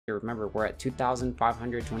Remember, we're at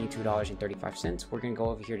 $2,522.35. We're going to go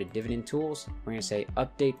over here to dividend tools. We're going to say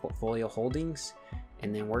update portfolio holdings,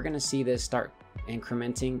 and then we're going to see this start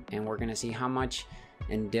incrementing, and we're going to see how much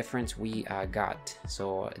in difference we got.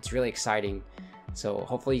 So it's really exciting. So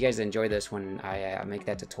hopefully you guys enjoy this when I make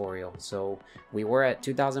that tutorial. So we were at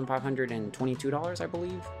 $2,522, I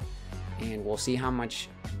believe, and we'll see how much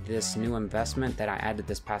this new investment that I added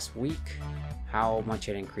this past week, how much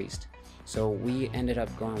it increased. So we ended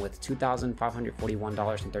up going with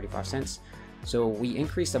 $2,541.35. So we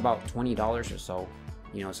increased about $20 or so,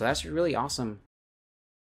 so that's really awesome.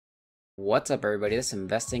 What's up, everybody? This is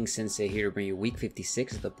Investing Sensei here to bring you week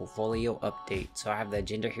 56 of the portfolio update. So I have the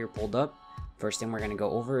agenda here pulled up. First thing we're going to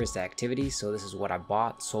go over is the activities. So this is what I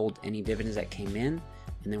bought, sold, any dividends that came in.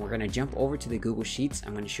 And then we're going to jump over to the Google Sheets.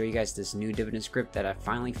 I'm going to show you guys this new dividend script that I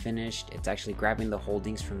finally finished. It's actually grabbing the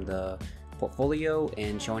holdings from the portfolio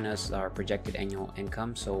and showing us our projected annual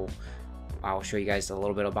income. So I'll show you guys a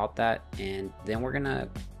little bit about that. And then we're going to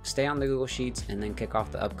stay on the Google Sheets and then kick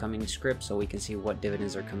off the upcoming script so we can see what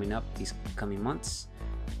dividends are coming up these coming months.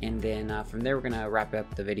 And then from there, we're going to wrap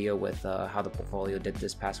up the video with how the portfolio did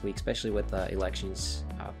this past week, especially with the elections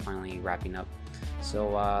finally wrapping up. So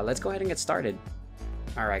let's go ahead and get started.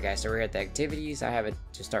 Alright guys, so we're at the activities. I have it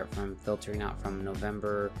to start from filtering out from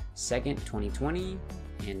November 2nd, 2020.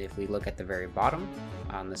 And if we look at the very bottom,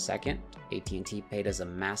 on the 2nd, AT&T paid us a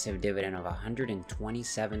massive dividend of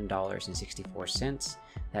 $127.64.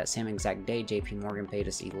 That same exact day, JP Morgan paid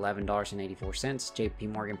us $11.84.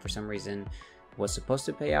 JP Morgan, for some reason, was supposed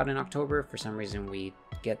to pay out in October. For some reason, we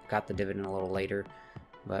got the dividend a little later.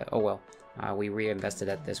 But oh well, we reinvested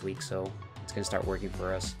that this week, so it's going to start working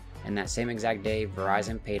for us. And that same exact day,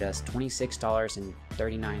 Verizon paid us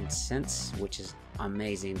 $26.39, which is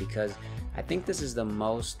amazing because I think this is the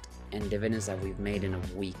most in dividends that we've made in a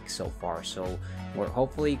week so far. So we're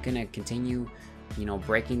hopefully gonna continue,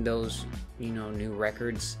 breaking those, new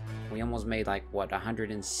records. We almost made like what,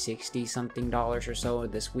 160 something dollars or so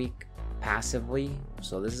this week passively.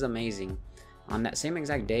 So this is amazing. On that same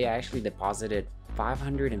exact day, I actually deposited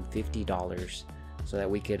 $550 so that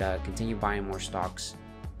we could continue buying more stocks.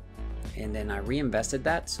 And then I reinvested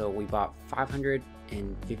that, so we bought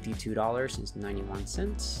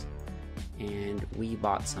 $552.91, and we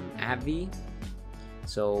bought some AbbVie.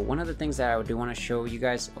 So one of the things that I do want to show you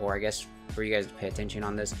guys, or I guess for you guys to pay attention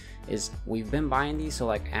on this, is we've been buying these. So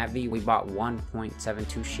like AbbVie, we bought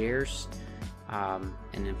 1.72 shares.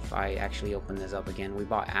 And if I actually open this up again, we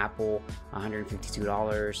bought Apple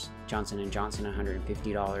 $152, Johnson & Johnson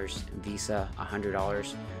 $150, Visa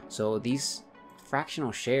 $100. So these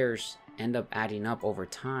fractional shares end up adding up over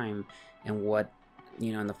time. And what,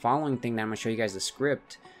 in the following thing that I'm going to show you guys the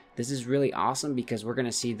script, this is really awesome because we're going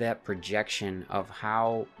to see that projection of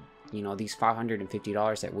how, these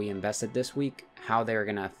 $550 that we invested this week, how they're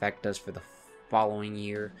going to affect us for the following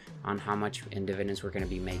year on how much in dividends we're going to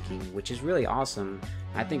be making, which is really awesome.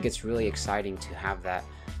 I think it's really exciting to have that.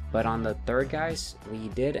 But on the third, guys, we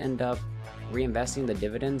did end up reinvesting the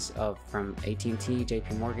dividends from AT&T,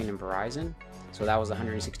 JP Morgan, and Verizon. So that was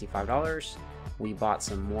 $165. We bought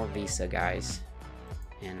some more Visa, guys,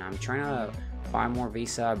 and I'm trying to buy more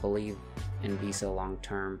Visa. I believe in Visa long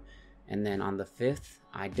term. And then on the 5th,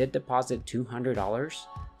 I did deposit $200.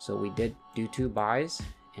 So we did do 2 buys,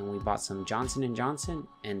 and we bought some Johnson & Johnson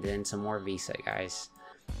and then some more Visa, guys.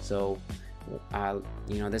 So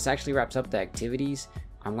this actually wraps up the activities.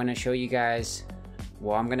 I'm going to show you guys,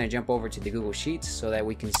 well, I'm going to jump over to the Google Sheets so that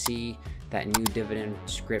we can see that new dividend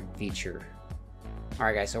script feature.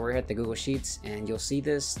 Alright guys, so we're at the Google Sheets, and you'll see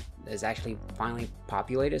this is actually finally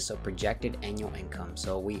populated. So projected annual income.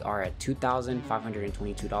 So we are at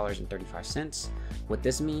 $2,522.35. What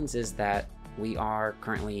this means is that we are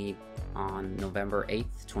currently on November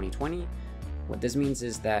 8th, 2020. What this means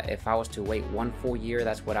is that if I was to wait 1 full year,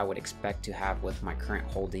 that's what I would expect to have with my current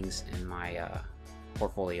holdings in my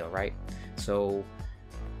portfolio, right? So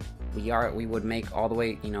we would make all the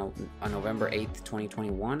way, on November 8th,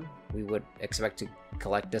 2021, we would expect to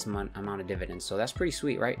collect this amount of dividends. So that's pretty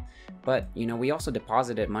sweet, right? But, we also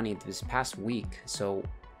deposited money this past week. So,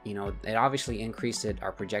 it obviously increased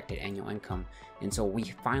our projected annual income. And so we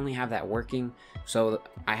finally have that working. So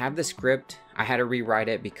I have the script. I had to rewrite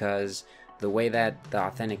it because the way that the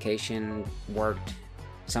authentication worked,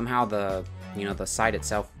 somehow the site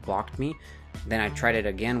itself blocked me. Then I tried it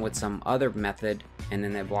again with some other method, and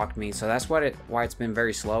then they blocked me. So that's why it's been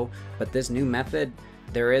very slow. But this new method,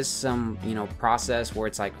 there is some process where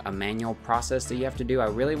it's like a manual process that you have to do. I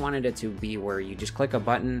really wanted it to be where you just click a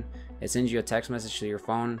button, it sends you a text message to your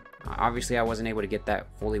phone. Obviously I wasn't able to get that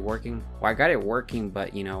fully working. Well, I got it working,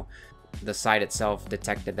 but the site itself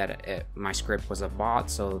detected that my script was a bot,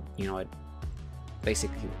 so you know, it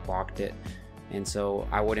basically blocked it. And so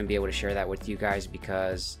I wouldn't be able to share that with you guys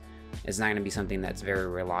because it's not going to be something that's very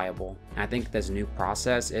reliable. And I think this new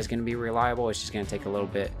process is going to be reliable. It's just going to take a little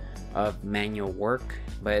bit of manual work,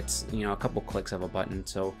 but it's, you know, a couple clicks of a button.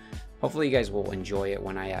 So hopefully you guys will enjoy it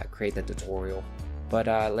when I create the tutorial. But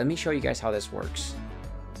let me show you guys how this works.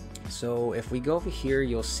 So if we go over here,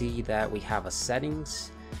 you'll see that we have a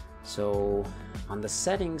settings. So on the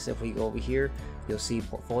settings, if we go over here, you'll see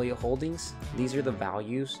portfolio holdings. These are the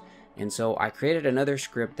values. And so I created another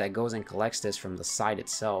script that goes and collects this from the site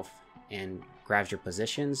itself and grabs your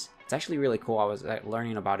positions. It's actually really cool. I was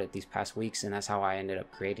learning about it these past weeks, and that's how I ended up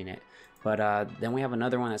creating it. But then we have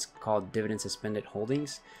another one that's called dividend suspended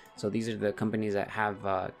holdings. So these are the companies that have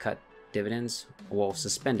cut dividends, well,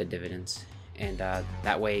 suspended dividends. And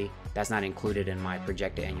that way that's not included in my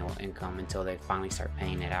projected annual income until they finally start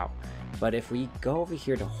paying it out. But if we go over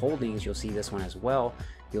here to holdings, you'll see this one as well.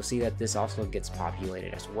 You'll see that this also gets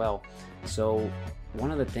populated as well. So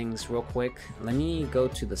one of the things, real quick, let me go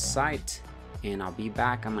to the site and I'll be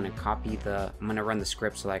back. I'm gonna run the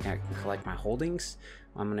script so that I can collect my holdings.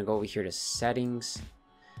 I'm gonna go over here to settings,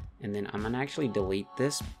 and then I'm gonna actually delete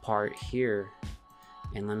this part here,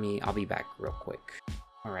 and I'll be back real quick.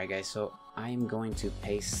 Alright guys, so I'm going to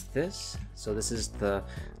paste this. So this is the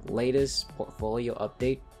latest portfolio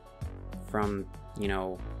update from, you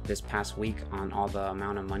know, this past week on all the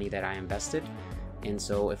amount of money that I invested. And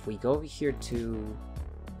so if we go over here to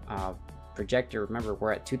projector, remember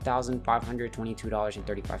we're at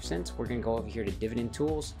 $2,522.35. We're gonna go over here to dividend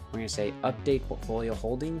tools. We're gonna say update portfolio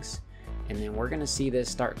holdings, and then we're gonna see this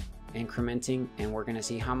start incrementing, and we're gonna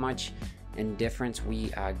see how much in difference we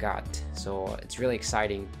got. So it's really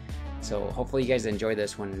exciting. So hopefully you guys enjoy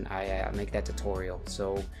this when I make that tutorial.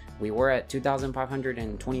 So we were at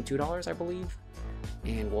 $2,522, I believe,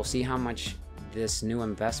 and we'll see how much this new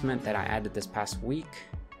investment that I added this past week,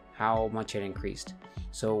 how much it increased.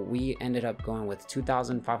 So we ended up going with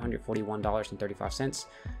 $2,541.35.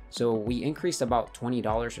 So we increased about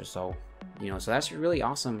 $20 or so, you know, so that's really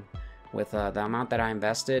awesome with the amount that I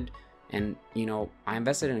invested. And you know, I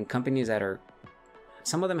invested in companies that are,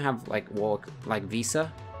 some of them have like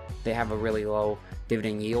Visa, they have a really low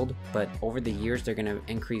dividend yield, but over the years they're going to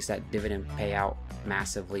increase that dividend payout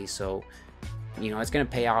massively. So you know, it's going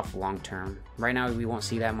to pay off long term. Right now we won't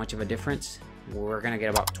see that much of a difference. We're going to get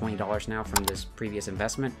about $20 now from this previous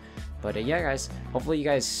investment. But yeah guys, hopefully you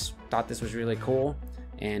guys thought this was really cool,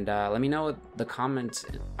 and let me know in the comments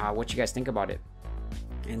what you guys think about it.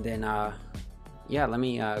 And then yeah, let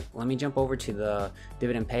me jump over to the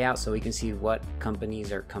dividend payout so we can see what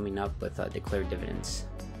companies are coming up with declared dividends.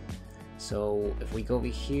 So if we go over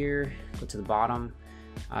here, go to the bottom,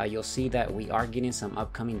 you'll see that we are getting some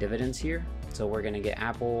upcoming dividends here. So we're gonna get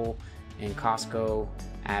Apple and Costco,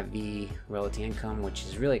 AbbVie, Realty Income, which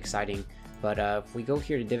is really exciting. But if we go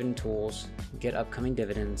here to dividend tools, get upcoming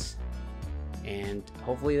dividends, and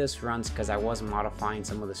hopefully this runs, because I was modifying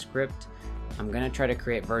some of the script. I'm gonna try to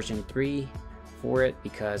create version 3 for it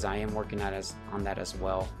because I am working on that as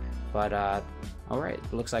well. But all right,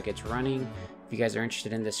 it looks like it's running. If you guys are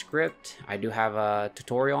interested in this script, I do have a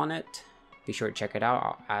tutorial on it. Be sure to check it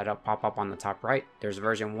out. It'll pop up on the top right. There's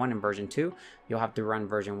version 1 and version 2. You'll have to run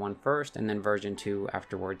version 1 first and then version 2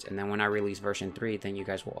 afterwards. And then when I release version 3, then you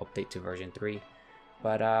guys will update to version 3.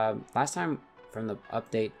 But last time from the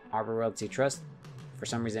update, Arbor Realty Trust, for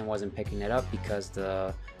some reason wasn't picking it up because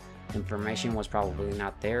the information was probably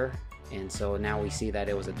not there. And so now we see that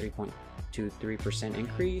it was a 3.23%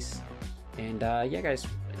 increase. And yeah guys,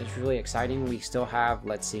 it's really exciting. We still have,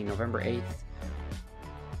 let's see, November 8th.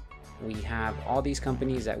 We have all these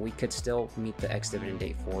companies that we could still meet the ex-dividend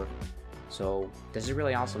date for. So this is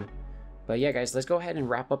really awesome. But yeah guys, let's go ahead and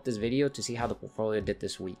wrap up this video to see how the portfolio did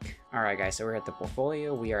this week. Alright guys, so we're at the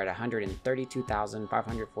portfolio. We are at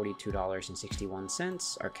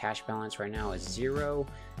 $132,542.61. Our cash balance right now is 0.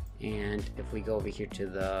 And if we go over here to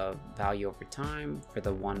the value over time for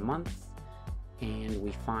the 1 month, and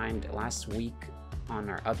we find last week on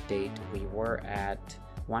our update, we were at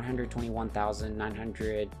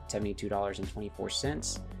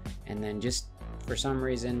 $121,972.24. And then just for some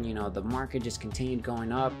reason, you know, the market just continued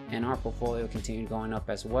going up and our portfolio continued going up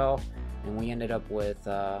as well. And we ended up with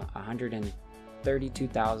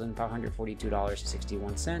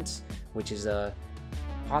 $132,542.61, which is a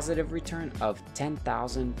positive return of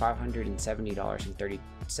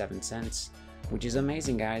 $10,570.37, which is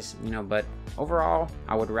amazing guys, you know. But overall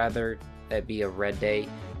I would rather it be a red day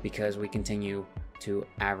because we continue to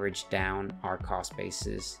average down our cost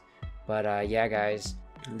basis. But yeah guys,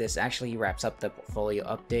 this actually wraps up the portfolio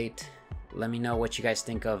update. let me know what you guys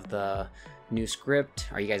think of the new script.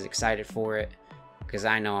 Are you guys excited for it? Because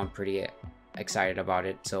I know I'm pretty excited about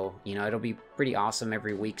it. So, you know, it'll be pretty awesome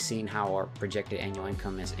every week seeing how our projected annual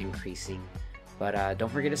income is increasing. But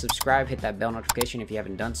don't forget to subscribe, hit that bell notification if you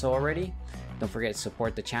haven't done so already. Don't forget to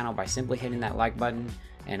support the channel by simply hitting that like button,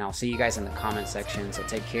 and I'll see you guys in the comment section. So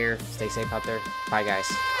take care, stay safe out there. Bye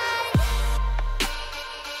guys.